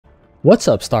What's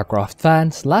up, Starcraft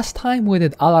fans? Last time we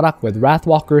did Alarak with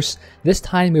Wrathwalkers. This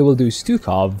time we will do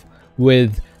Stukov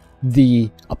with the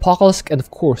Apocalisk and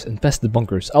of course Infested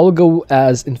Bunkers. I will go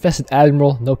as Infested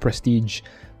Admiral, no prestige.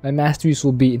 My masteries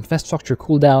will be Infrastructure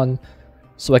cooldown,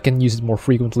 so I can use it more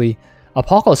frequently.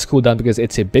 Apocalisk cooldown because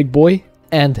it's a big boy,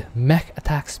 and mech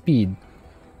attack speed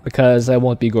because I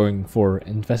won't be going for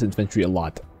Infested Infantry a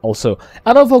lot. Also,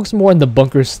 I don't focus more on the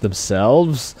bunkers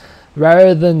themselves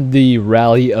rather than the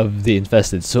rally of the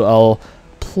infested, so I'll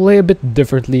play a bit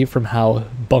differently from how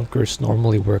bunkers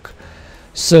normally work.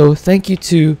 So thank you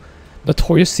to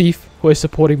Notorious Thief, who is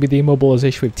supporting me the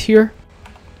Immobilization Wave tier,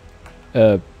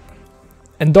 and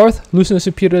Darth, Lucinous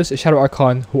Superiors, and Shadow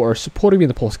Archon, who are supporting me in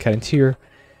the Pulse Cannon tier,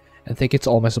 and thank you to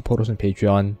all my supporters on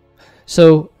Patreon.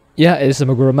 So yeah, it is a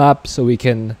Magura map, so we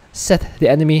can set the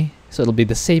enemy so it'll be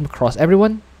the same across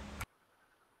everyone.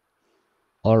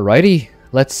 Alrighty,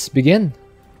 let's begin.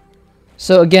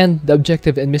 So again, the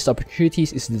objective in missed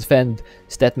opportunities is to defend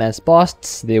Statman's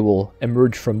boss. They will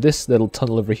emerge from this little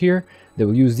tunnel over here. They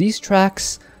will use these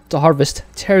tracks to harvest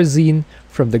Terrazine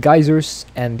from the geysers,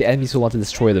 and the enemies will want to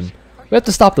destroy them. We have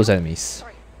to stop those enemies.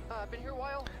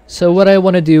 So what I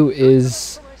want to do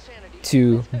is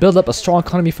to build up a strong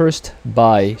economy first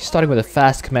by starting with a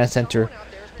fast command center.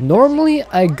 Normally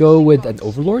I go with an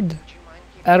overlord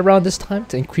at around this time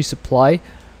to increase supply,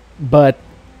 but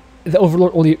the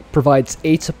overlord only provides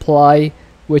 8 supply,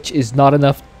 which is not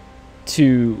enough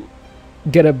to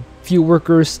get a few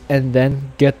workers and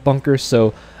then get bunkers.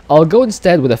 So I'll go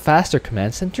instead with a faster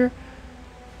command center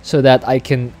so that I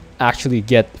can actually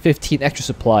get 15 extra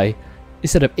supply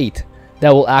instead of 8.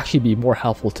 That will actually be more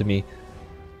helpful to me.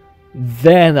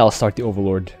 Then I'll start the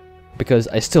overlord because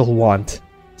I still want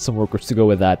some workers to go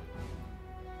with that.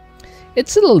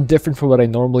 It's a little different from what I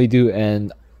normally do,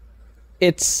 and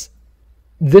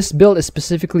this build is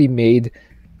specifically made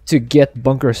to get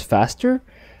bunkers faster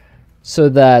so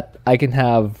that I can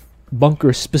have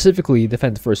bunkers specifically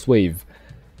defend the first wave.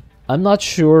 I'm not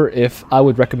sure if I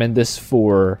would recommend this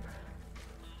for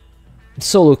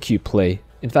solo queue play.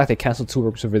 In fact, I canceled 2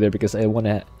 workers over there because I want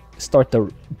to start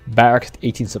the barracks at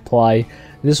 18 supply.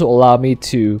 This will allow me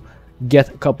to get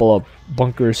a couple of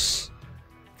bunkers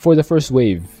for the first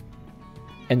wave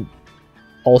and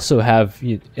also have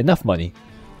enough money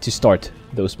to start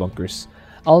those bunkers.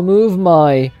 I'll move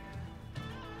my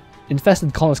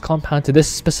infested colonist compound to this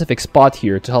specific spot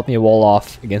here to help me wall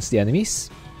off against the enemies.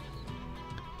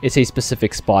 It's a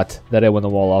specific spot that I want to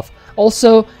wall off.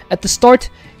 Also, at the start,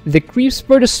 the creep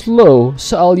spread is slow,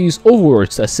 so I'll use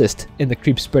overlords to assist in the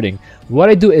creep spreading. What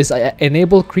I do is I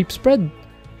enable creep spread,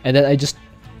 and then I just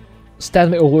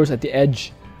stand my overlords at the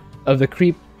edge of the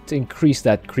creep to increase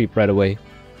that creep right away.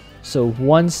 So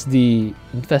once the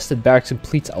infested barracks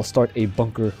completes, I'll start a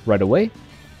bunker right away.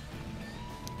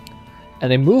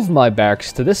 And I move my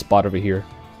barracks to this spot over here.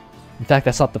 In fact,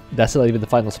 that's not even the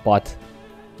final spot.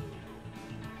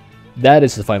 That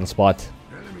is the final spot.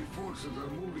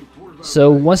 So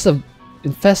once the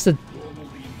infested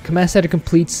command center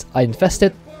completes, I infest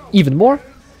it even more,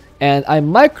 and I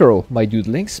micro my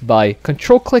dudelings by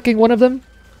control clicking one of them,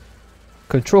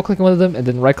 and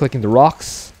then right clicking the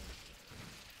rocks,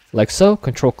 like so.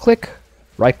 Control click,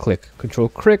 right click, control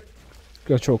click,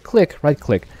 right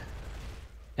click,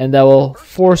 and that will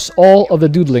force all of the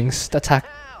dudelings to attack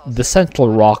the central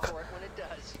rock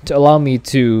to allow me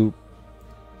to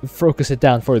focus it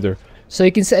down further. So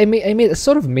you can see I made a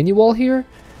sort of mini wall here.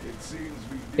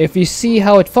 If you see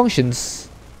how it functions,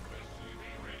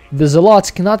 the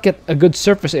Zealots cannot get a good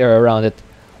surface area around it,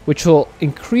 which will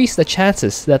increase the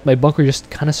chances that my bunker just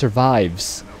kind of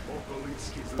survives.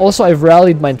 Also, I've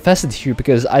rallied my infested here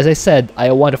because, as I said,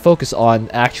 I want to focus on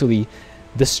actually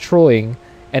destroying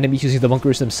enemies using the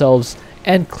bunkers themselves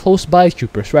and close by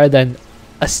troopers rather than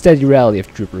a steady rally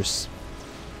of troopers.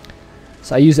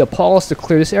 So I use the Apollos to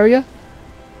clear this area.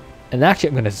 And actually,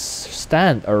 I'm going to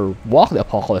stand or walk the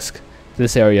Apocalisk to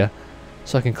this area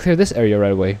so I can clear this area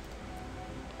right away.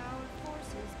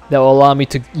 That will allow me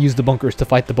to use the bunkers to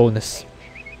fight the bonus.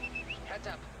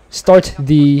 Start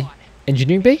the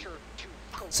engineering bay.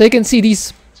 So you can see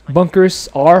these bunkers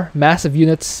are massive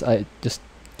units. I just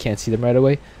can't see them right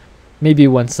away. Maybe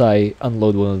once I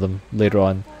unload one of them later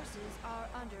on.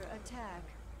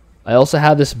 I also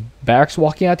have this barracks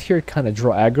walking out here, kind of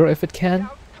draw aggro if it can.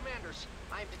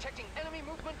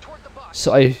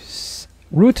 So I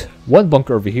route one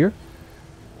bunker over here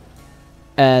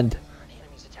and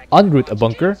unroute a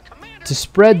bunker to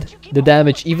spread the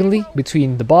damage evenly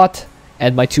between the bot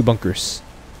and my 2 bunkers.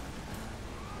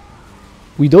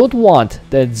 We don't want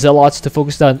the Zealots to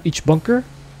focus down each bunker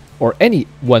or any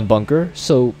one bunker,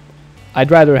 so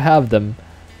I'd rather have them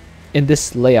in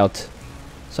this layout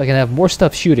so I can have more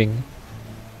stuff shooting.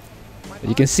 But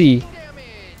you can see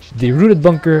the rooted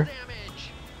bunker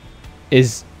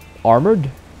is armored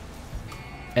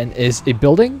and is a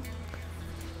building.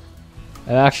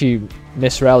 I actually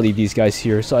misrallied these guys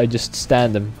here, so I just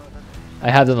stand them. I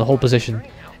have them in the whole position,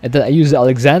 and then I use the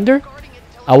Alexander.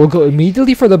 I will go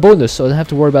immediately for the bonus, so I don't have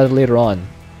to worry about it later on.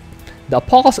 The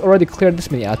Apocalisk already cleared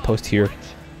this many outposts here,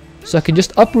 so I can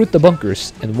just uproot the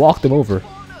bunkers and walk them over.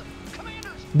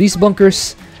 These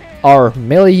bunkers are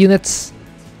melee units,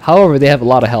 however they have a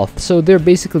lot of health, so they're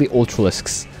basically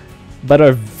Ultralisks, but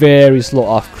are very slow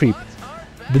off creep.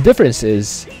 The difference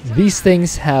is these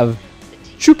things have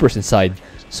troopers inside,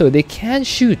 so they can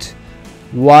shoot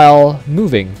while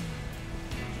moving.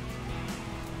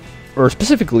 Or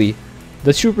specifically,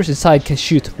 the troopers inside can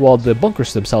shoot while the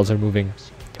bunkers themselves are moving.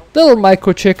 The little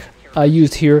micro trick I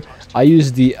used here, I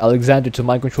used the Alexander to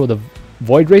mind control the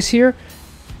Void Race here,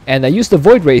 and I used the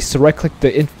Void Race to right click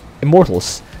the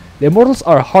Immortals. The Immortals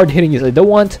are hard hitting units. I don't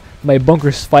want my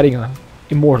bunkers fighting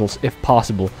Immortals if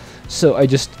possible, so I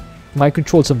just mind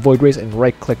controlled some Void Race and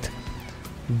right clicked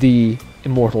the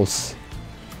Immortals.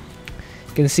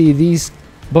 You can see these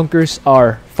bunkers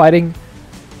are fighting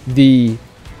the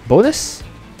bonus,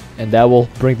 and that will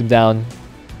bring them down.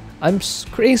 I'm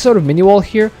creating sort of mini wall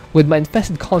here with my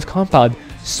infested colonies compound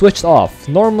switched off.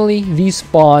 Normally these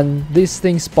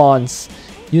thing spawns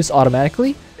units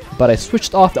automatically, but I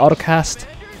switched off the autocast,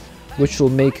 which will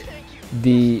make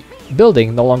the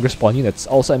building no longer spawn units.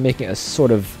 Also, I'm making a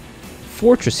sort of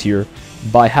fortress here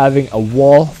by having a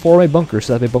wall for my bunkers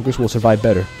so that my bunkers will survive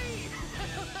better.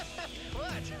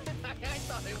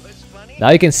 Now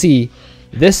you can see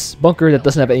this bunker that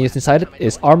doesn't have any units inside it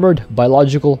is armored,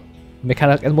 biological,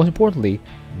 mechanical, and most importantly,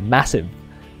 massive.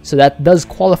 So that does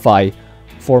qualify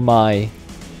for my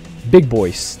big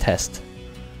boys test.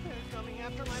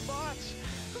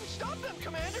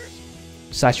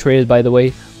 Saturated, by the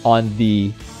way, on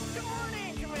the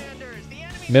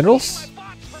minerals.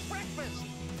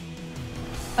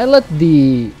 I let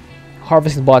the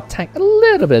harvesting bot tank a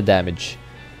little bit of damage,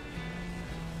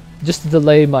 just to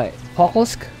delay my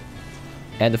Apocalisk.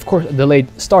 And of course, a delayed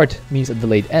start means a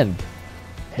delayed end.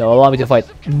 That will allow me to fight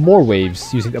more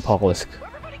waves using the Apocalisk.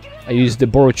 I used the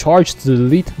Borrow Charge to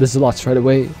delete the Zealots right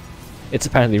away. It's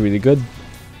apparently really good.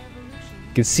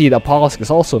 You can see the Apocalisk is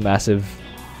also massive.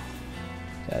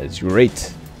 That is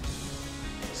great.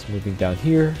 It's moving down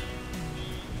here.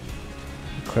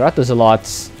 Clear out the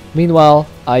Zealots. Meanwhile,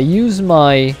 I use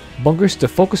my bunkers to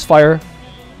focus fire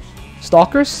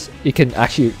stalkers. You can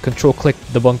actually control click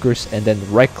the bunkers and then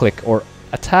right click or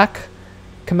attack,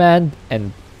 command,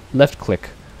 and left click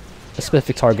a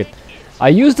specific target. I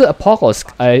used the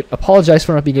Apocalisk. I apologize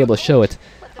for not being able to show it.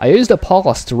 I used the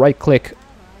Apocalisk to right click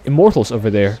Immortals over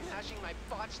there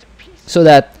so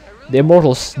that the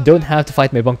Immortals don't have to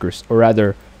fight my bunkers, or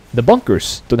rather the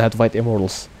bunkers don't have to fight the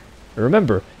Immortals.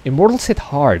 Remember, Immortals hit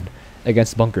hard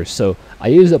against bunkers, so I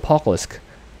used the Apocalisk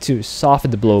to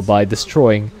soften the blow by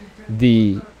destroying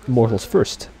the Immortals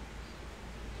first.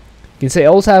 You can say I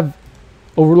also have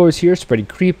Overlords here spreading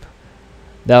creep.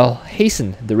 That'll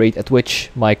hasten the rate at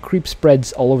which my creep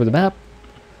spreads all over the map.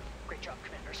 Great job,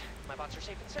 commanders. My bots are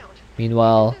safe and sound.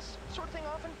 Meanwhile,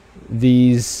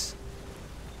 these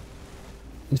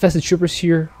infested troopers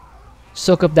here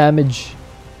soak up damage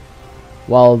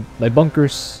while my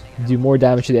bunkers do more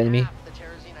damage to the enemy.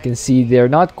 You can see they're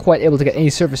not quite able to get any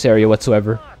surface area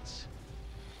whatsoever,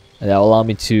 and that will allow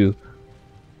me to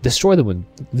destroy them with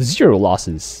 0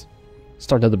 losses.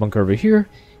 Start another bunker over here.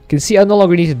 You can see I no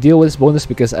longer need to deal with this bonus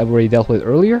because I've already dealt with it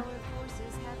earlier.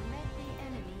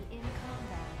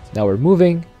 Now we're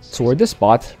moving toward this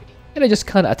spot, and I just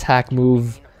kind of attack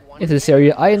move into this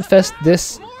area. I infest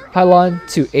this pylon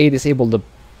to A, disable the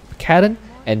cannon,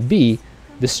 and B,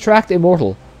 distract the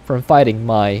Immortal from fighting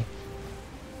my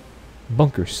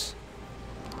bunkers.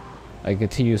 I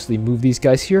continuously move these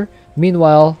guys here.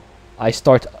 Meanwhile, I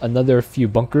start another few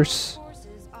bunkers.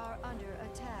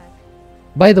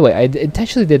 By the way, I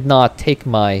intentionally did not take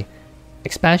my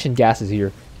expansion gases here.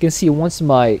 You can see once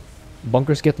my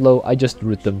bunkers get low, I just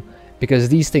root them, because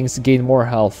these things gain more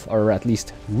health, or at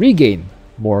least regain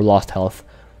more lost health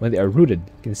when they are rooted.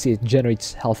 You can see it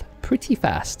generates health pretty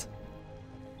fast.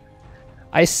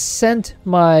 I sent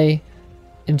my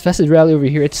infested rally over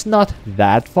here. It's not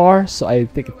that far, so I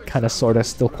think it kind of sort of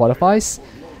still qualifies.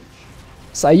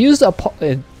 So I used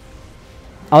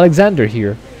Alexander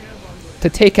here to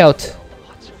take out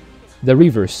the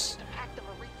Reavers.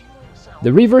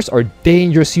 The Reavers are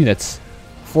dangerous units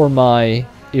for my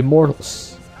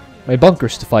Immortals, my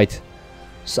bunkers to fight.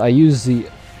 So I use the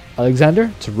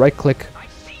Alexander to right click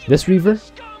this Reaver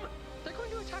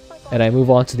And I move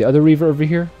on to the other Reaver over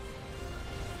here.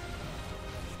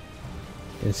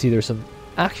 You can see there's some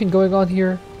action going on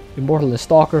here. Immortal and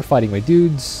Stalker fighting my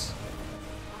dudes.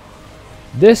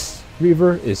 This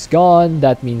Reaver is gone.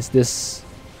 That means this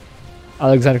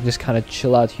Alexander can just kind of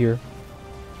chill out here.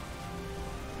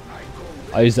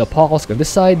 I use the Apocalisk on this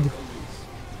side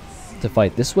to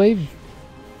fight this wave.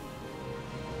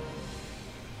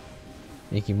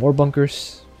 Making more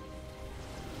bunkers.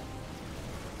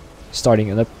 Starting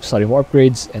more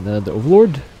upgrades and another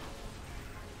Overlord.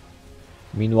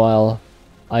 Meanwhile,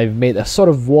 I've made a sort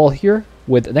of wall here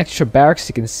with an extra barracks.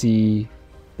 You can see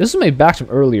this was my barracks from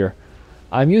earlier.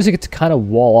 I'm using it to kind of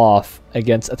wall off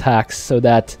against attacks so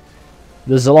that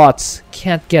the Zealots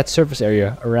can't get surface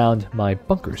area around my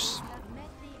bunkers.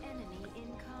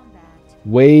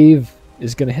 Wave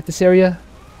is gonna hit this area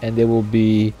and there will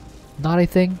be not a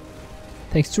thing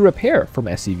thanks to repair from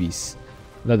SCVs.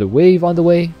 Another wave on the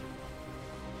way.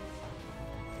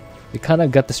 They kind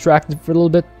of got distracted for a little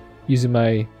bit using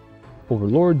my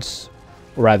overlords,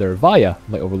 or rather via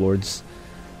my overlords.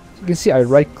 You can see I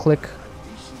right click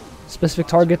specific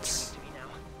targets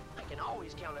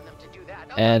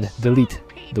and delete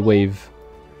the wave.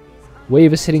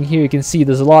 Wave is sitting here. You can see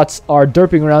the Zealots are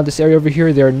derping around this area over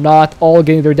here. They're not all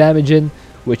getting their damage in,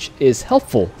 which is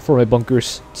helpful for my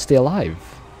bunkers to stay alive.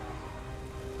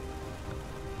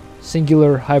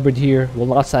 Singular hybrid here will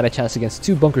not stand a chance against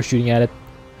two bunkers shooting at it.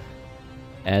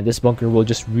 And this bunker will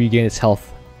just regain its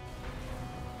health.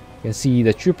 You can see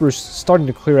the troopers starting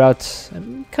to clear out.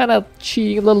 I'm kind of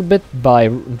cheating a little bit by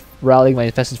rallying my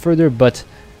infested further, but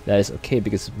that is okay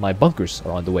because my bunkers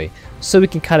are on the way. So we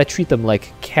can kind of treat them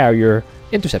like carrier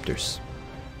interceptors.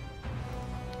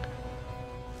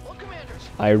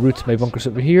 I route my bunkers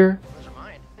over here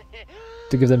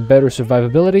to give them better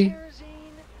survivability.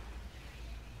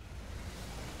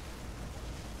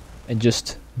 And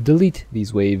just delete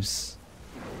these waves.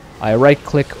 I right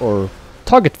click or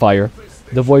target fire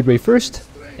the Void Ray first,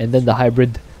 and then the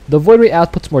hybrid. The Void Ray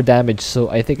outputs more damage, so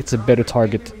I think it's a better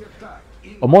target,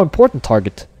 a more important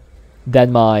target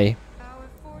than my,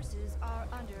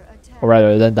 or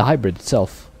rather than the hybrid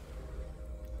itself.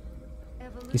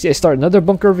 You see I start another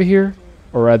bunker over here,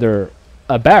 or rather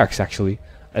a barracks actually.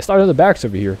 I start another barracks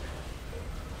over here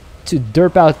to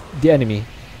derp out the enemy,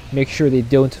 make sure they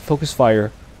don't focus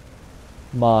fire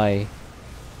my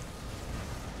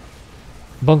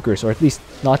bunkers, or at least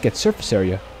not get surface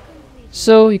area.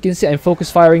 So you can see I'm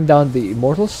focus firing down the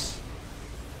Immortals.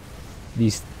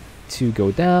 These two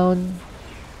go down.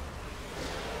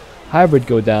 Hybrid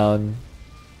go down.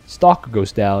 Stalker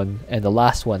goes down. And the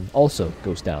last one also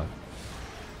goes down.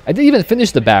 I didn't even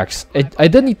finish the barracks. I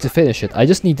didn't need to finish it. I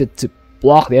just needed to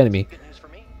block the enemy.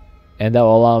 And that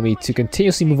will allow me to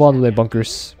continuously move on with my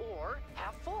bunkers.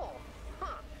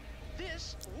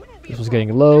 This was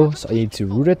getting low, so I need to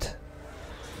root it.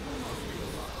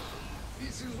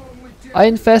 I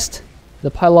infest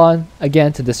the pylon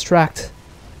again to distract,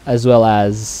 as well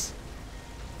as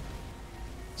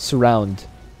surround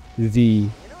the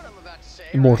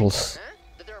Immortals.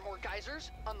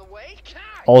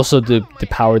 Also the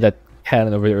power that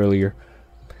cannon over there earlier.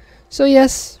 So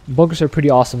yes, bunkers are pretty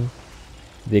awesome.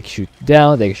 They can shoot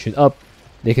down, they can shoot up,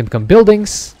 they can become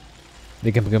buildings,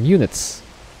 they can become units.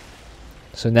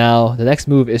 So now the next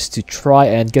move is to try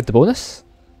and get the bonus.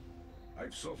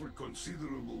 I've suffered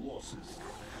considerable losses.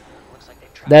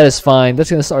 That is fine. That's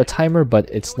gonna start a timer, but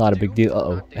it's not a big deal.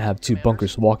 Uh-oh, I have two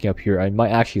bunkers walking up here. I might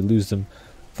actually lose them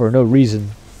for no reason.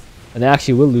 And I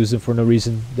actually will lose them for no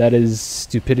reason. That is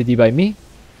stupidity by me.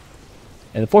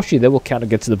 And unfortunately, they will count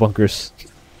against the bunkers.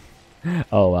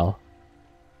 Oh well.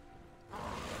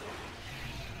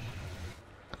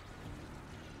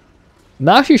 I'm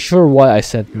not actually sure why I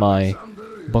sent my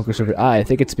bunkers over. I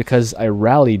think it's because I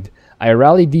rallied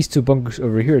these two bunkers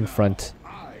over here in front.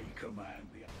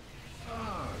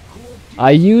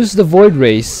 I used the Void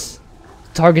Race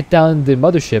to target down the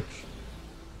mothership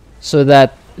so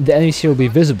that the enemies here will be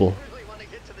visible.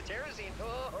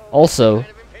 Also,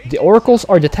 the oracles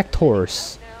are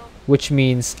detectors, which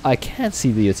means I can't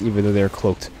see the units even though they're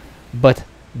cloaked. But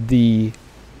the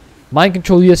mind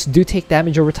control units do take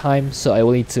damage over time, so I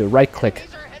will need to right click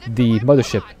the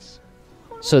mothership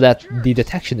so that the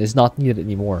detection is not needed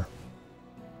anymore.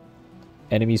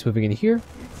 Enemies moving in here.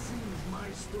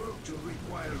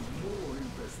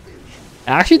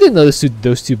 I actually didn't notice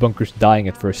those two bunkers dying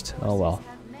at first. Oh well.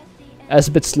 That's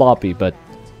a bit sloppy, but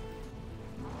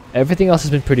everything else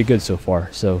has been pretty good so far,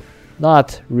 so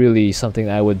not really something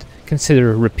I would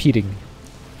consider repeating.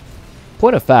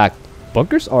 Point of fact,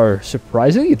 bunkers are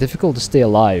surprisingly difficult to stay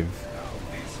alive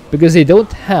because they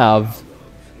don't have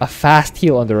a fast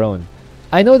heal on their own.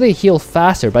 I know they heal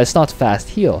faster, but it's not fast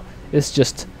heal. It's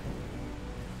just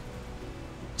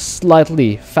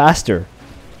slightly faster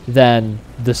than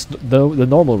the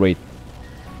normal rate.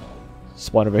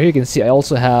 Spawn over here. You can see I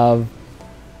also have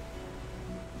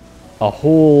a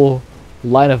whole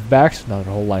line of barracks. Not a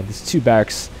whole line. There's 2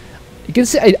 barracks. You can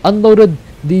see I unloaded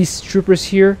these troopers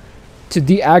here to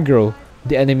de-aggro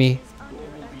the enemy.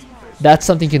 That's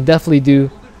something you can definitely do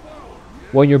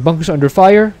when your bunkers are under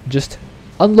fire. Just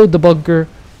unload the bunker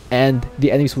and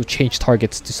the enemies will change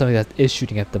targets to something that is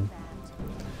shooting at them.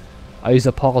 I use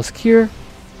Apocalisk here,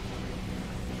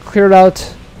 clear it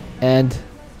out, and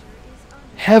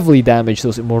heavily damage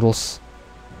those immortals.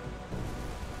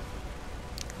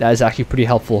 That is actually pretty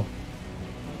helpful.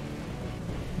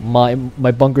 My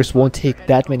bunkers won't take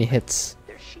that many hits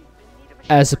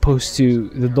as opposed to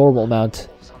the normal amount,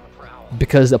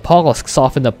 because the Apocalisk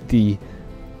softened up the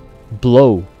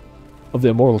blow of the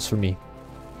immortals for me.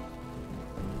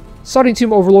 Starting 2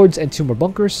 more overlords and 2 more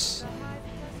bunkers.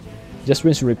 Just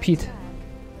rinse and repeat.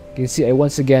 You can see I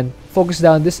once again focused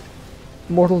down this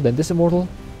immortal, then this immortal.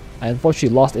 I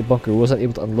unfortunately lost a bunker, wasn't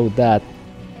able to unload that.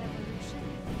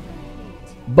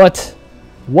 But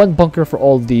 1 bunker for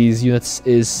all these units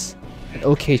is an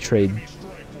okay trade.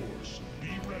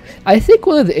 I think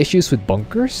one of the issues with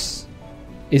bunkers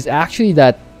is actually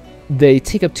that they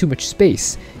take up too much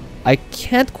space. I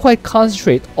can't quite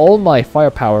concentrate all my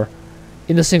firepower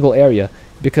in a single area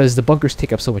because the bunkers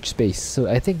take up so much space. So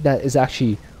I think that is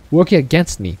actually working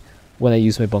against me when I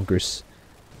use my bunkers.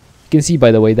 You can see,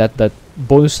 by the way, that that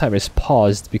bonus timer is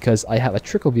paused because I have a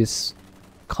trickle beast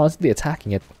constantly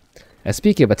attacking it. And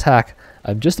speaking of attack,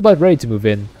 I'm just about ready to move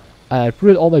in. I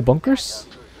uprooted all my bunkers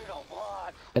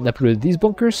and uprooted these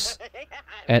bunkers,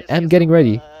 and I'm getting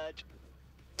ready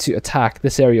to attack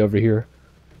this area over here,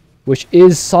 which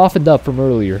is softened up from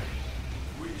earlier.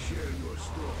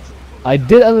 I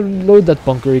did unload that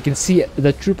bunker. You can see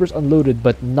the troopers unloaded,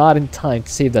 but not in time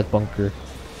to save that bunker.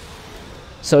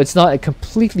 So it's not a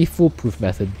completely foolproof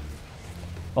method,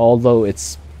 although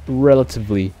it's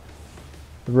relatively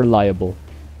reliable.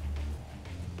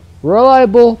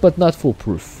 Reliable, but not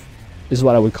foolproof, is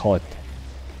what I would call it.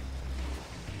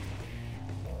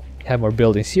 Have more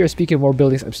buildings here. Speaking of more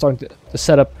buildings, I'm starting to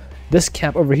set up this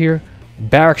camp over here.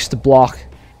 Barracks to block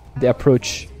the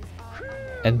approach,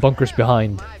 and bunkers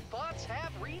behind.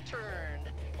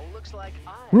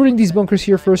 Rooting these bunkers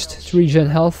here first to regen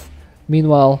health.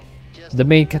 Meanwhile, the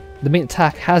main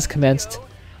attack has commenced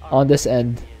on this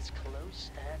end.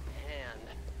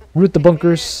 Root the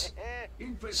bunkers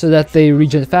so that they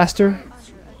regen faster.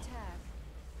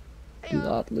 Do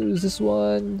not lose this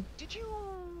one.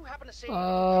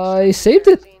 I saved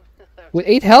it with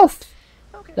 8 health.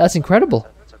 That's incredible.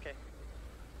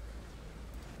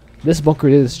 This bunker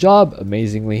did its job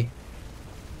amazingly.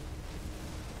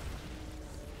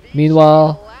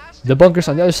 Meanwhile, the bunkers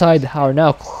on the other side are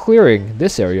now clearing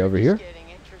this area over here.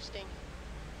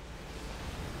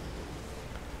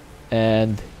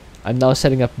 And I'm now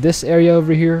setting up this area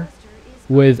over here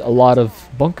with a lot of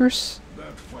bunkers.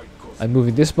 I'm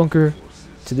moving this bunker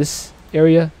to this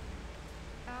area,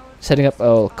 setting up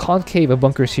a concave of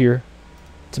bunkers here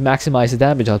to maximize the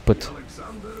damage output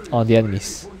on the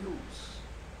enemies.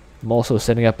 I'm also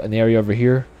setting up an area over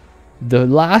here. The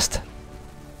last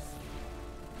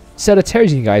set of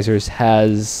Terrigen geysers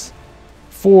has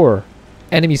 4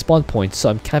 enemy spawn points, so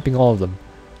I'm camping all of them.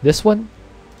 This one,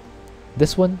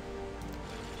 this one,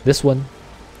 this one,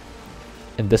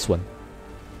 and this one.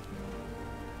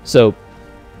 So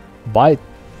by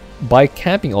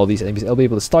camping all these enemies, I'll be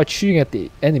able to start shooting at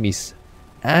the enemies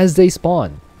as they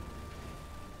spawn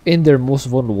in their most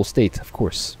vulnerable state, of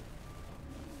course.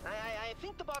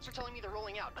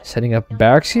 Setting up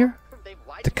barracks here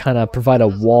to kind of provide a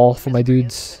wall for my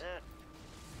dudes.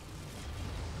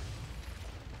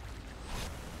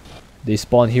 They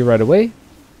spawn here right away,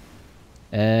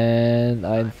 and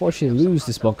I unfortunately lose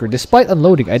this bunker despite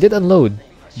unloading. I did unload,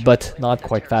 but not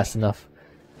quite fast enough.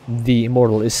 The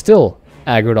immortal is still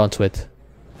aggroed onto it.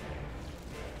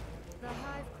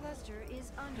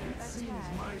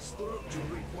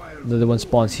 Another one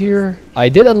spawns here. I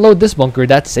did unload this bunker.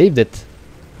 That saved it.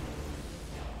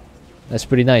 That's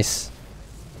pretty nice.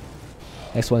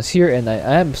 Next one's here, and I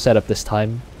am set up this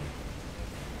time.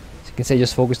 As you can see,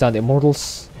 just focus down the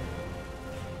immortals,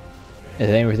 and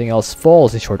then everything else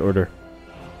falls in short order.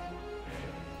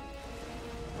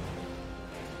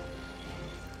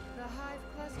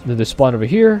 Another spawn over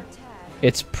here.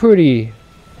 It's pretty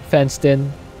fenced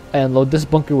in. I unload this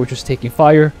bunker, which was taking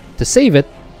fire, to save it.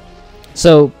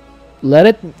 So let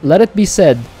it be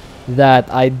said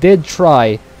that I did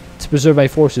try to preserve my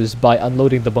forces by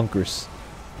unloading the bunkers.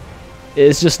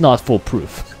 It's just not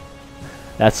foolproof.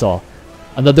 That's all.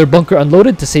 Another bunker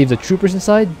unloaded to save the troopers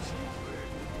inside.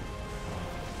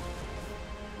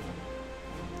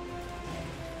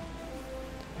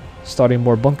 Starting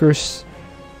more bunkers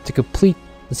to complete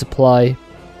the supply.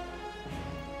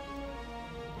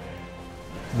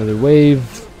 Another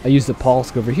wave. I use the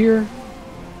Apocalisk over here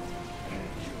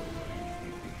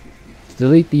to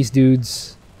delete these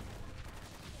dudes.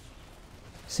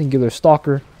 Singular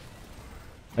Stalker.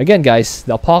 Again, guys,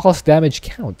 the Apocalisk damage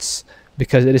counts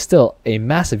because it is still a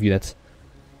massive unit.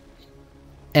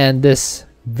 And this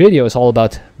video is all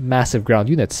about massive ground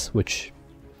units, which,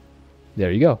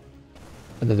 there you go.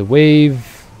 Another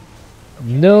wave.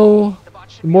 No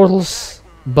immortals,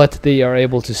 but they are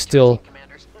able to still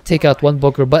take out one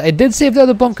bunker. But I did save the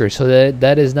other bunker, so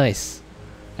that is nice.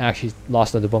 I actually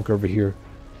lost another bunker over here.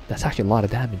 That's actually a lot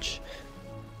of damage.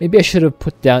 Maybe I should have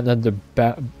put down another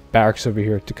barracks over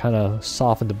here to kind of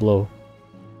soften the blow.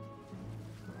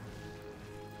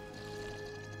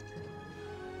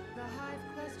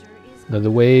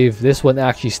 Another wave. This one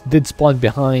actually did spawn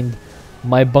behind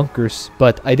my bunkers,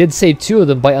 but I did save 2 of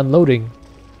them by unloading.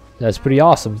 That's pretty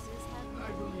awesome.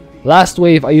 Last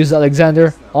wave, I used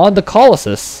Alexander on the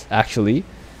Colossus, actually,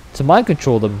 to mind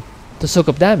control them to soak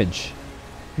up damage.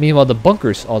 Meanwhile, the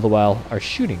bunkers all the while are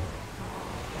shooting.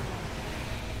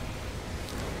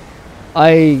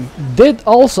 I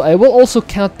will also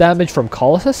count damage from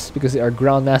Colossus because they are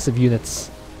ground massive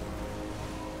units.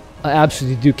 I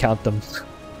absolutely do count them.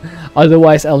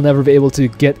 Otherwise, I'll never be able to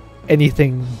get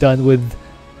anything done with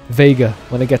Vega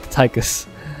when I get to Tychus.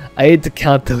 I need to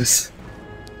count those.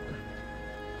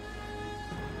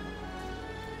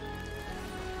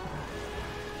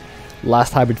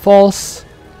 Last hybrid falls.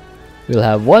 We'll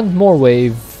have one more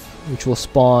wave, which will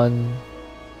spawn.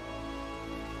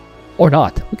 Or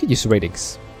not. We could use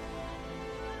ratings.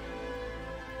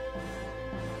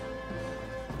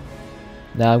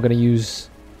 Now I'm gonna use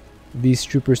these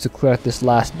troopers to clear out this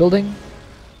last building.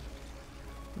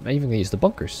 I'm even gonna use the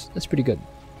bunkers. That's pretty good.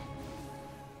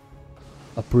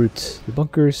 Uproot the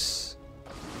bunkers.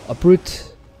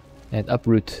 Uproot. And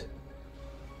uproot.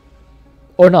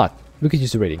 Or not. We could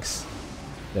use the ratings.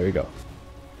 There we go.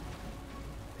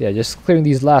 Yeah, just clearing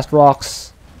these last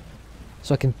rocks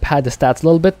so I can pad the stats a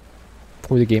little bit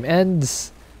before the game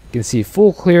ends. You can see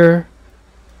full clear.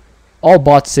 All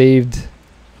bots saved.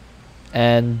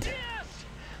 And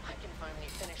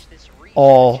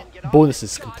all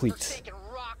bonuses complete.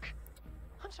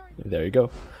 There you go.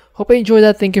 Hope you enjoyed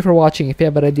that. Thank you for watching. If you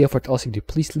have an idea for what else you do,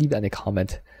 please leave that in a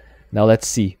comment. Now let's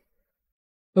see.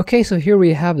 Okay, so here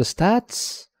we have the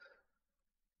stats.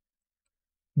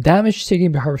 Damage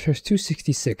taken by harvesters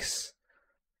 266.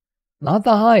 Not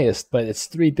the highest, but it's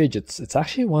 3 digits. It's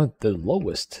actually one of the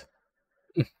lowest.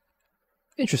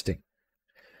 Interesting.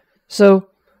 So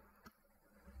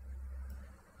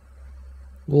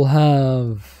we'll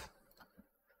have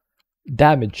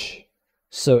damage.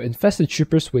 So infested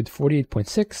troopers with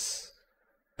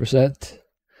 48.6%.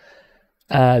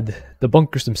 Add the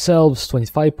bunkers themselves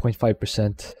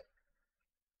 25.5%.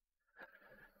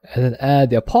 And then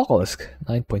add the Apocalisk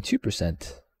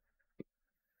 9.2%.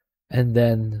 And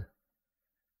then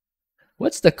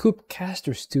what's the Coup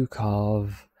Caster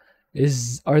Stukov?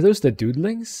 Are those the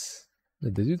dudelings? The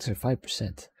dudes are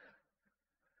 5%.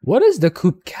 What is the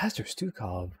Coup Caster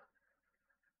Stukov?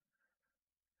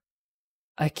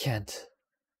 I can't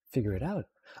figure it out.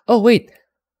 Oh wait.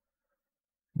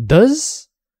 Does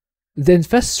the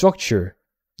infest structure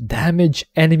damage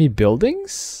enemy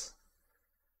buildings?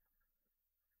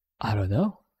 I don't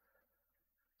know.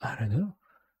 I don't know.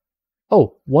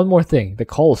 Oh, one more thing. The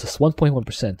Colossus,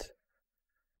 1.1%.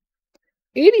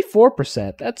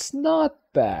 84%. That's not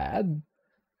bad.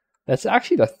 That's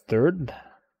actually the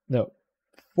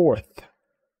fourth.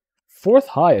 Fourth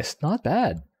highest. Not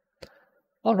bad.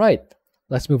 Alright,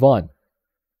 let's move on.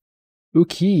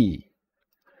 Okay.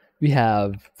 We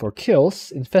have, for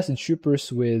kills, infested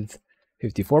troopers with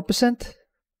 54%.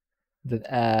 Then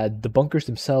add the bunkers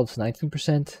themselves,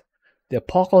 19%. The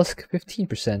Apocalisk,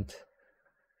 15%.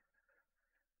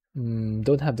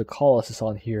 Don't have the Colossus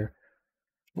on here.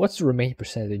 What's the remaining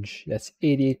percentage? That's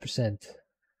 88%.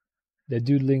 The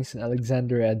Dudelings and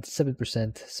Alexander add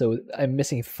 7%. So I'm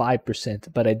missing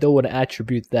 5%, but I don't want to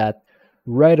attribute that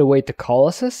right away to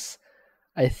Colossus.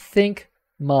 I think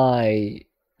my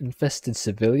infested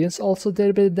civilians also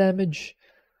did a bit of damage.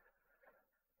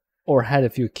 Or had a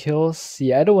few kills.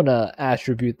 Yeah, I don't want to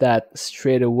attribute that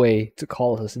straight away to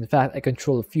Colossus. In fact, I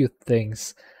control a few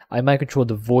things. I might control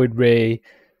the Void Ray,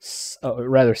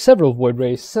 several Void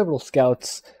Rays, several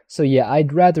Scouts. So yeah,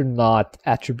 I'd rather not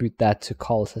attribute that to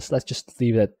Colossus. Let's just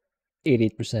leave it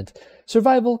 88%.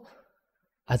 Survival,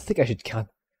 I think I should count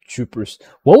troopers.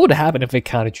 What would happen if I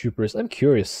counted troopers? I'm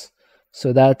curious.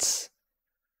 So that's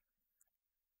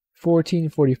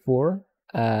 1444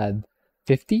 add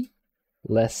 50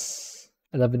 less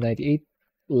 1198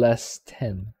 less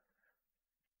 10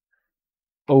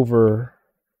 over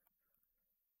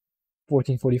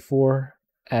 1444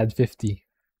 add 50.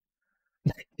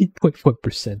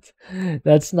 90.1%.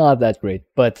 That's not that great,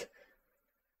 but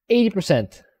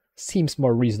 80% seems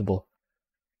more reasonable.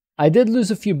 I did lose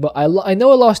a few, but I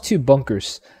know I lost 2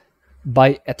 bunkers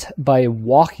by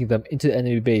walking them into the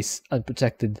enemy base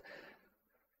unprotected.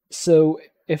 So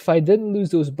if I didn't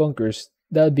lose those bunkers,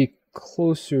 that would be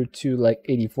closer to like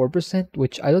 84%,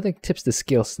 which I don't think tips the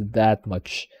scales that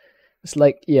much. It's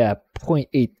like, yeah,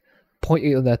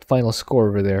 0.8 on that final score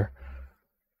over there.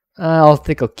 I'll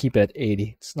keep it at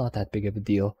 80. It's not that big of a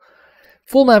deal.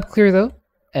 Full map clear though,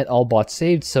 and all bots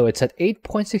saved, so it's at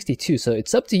 8.62. So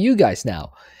it's up to you guys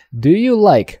now. Do you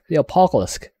like the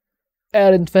Apocalisk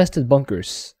at Infested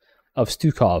Bunkers of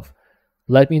Stukov?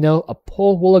 Let me know. A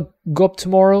poll will go up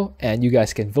tomorrow, and you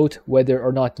guys can vote whether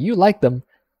or not you like them.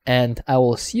 And I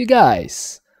will see you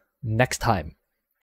guys next time.